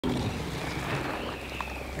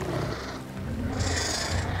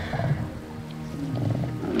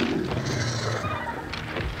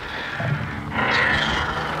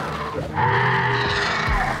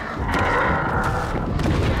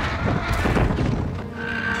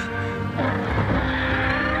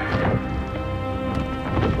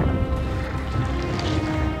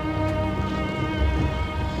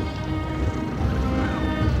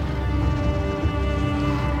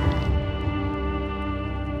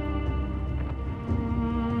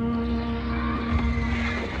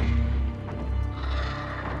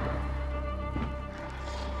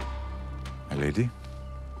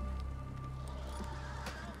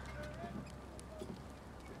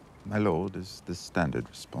My lord, is the standard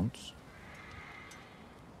response.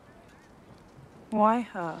 Why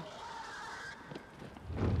her?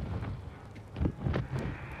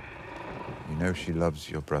 You know she loves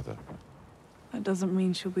your brother. That doesn't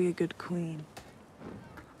mean she'll be a good queen.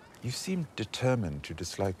 You seem determined to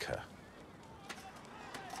dislike her.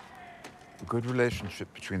 A good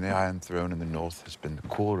relationship between the Iron Throne and the North has been the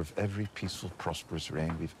core of every peaceful, prosperous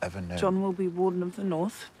reign we've ever known. Jon will be Warden of the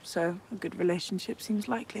North, so a good relationship seems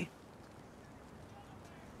likely.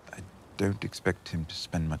 I don't expect him to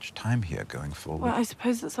spend much time here going forward. Well, I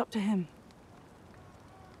suppose that's up to him.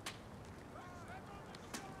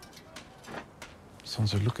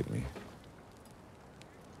 Sansa, look at me.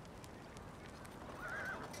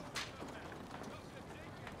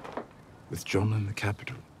 With Jon in the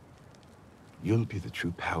capital, you'll be the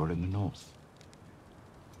true power in the North.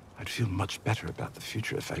 I'd feel much better about the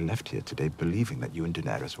future if I left here today believing that you and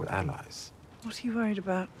Daenerys were allies. What are you worried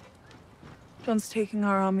about? Jon's taking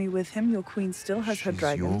our army with him. Your queen still has her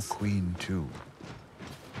dragons. She's your queen, too.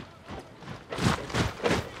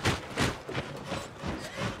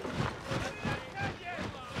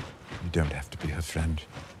 You don't have to be her friend.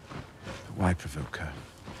 But why provoke her?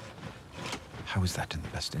 How is that in the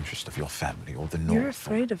best interest of your family or the North? You're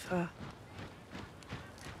afraid of her.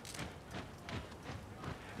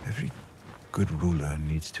 Every good ruler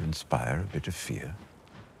needs to inspire a bit of fear.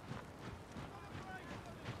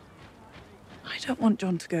 I don't want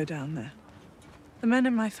Jon to go down there. The men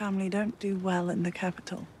in my family don't do well in the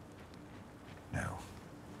capital. No.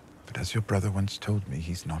 But as your brother once told me,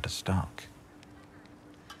 he's not a Stark.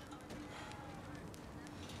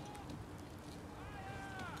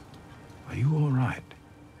 Are you all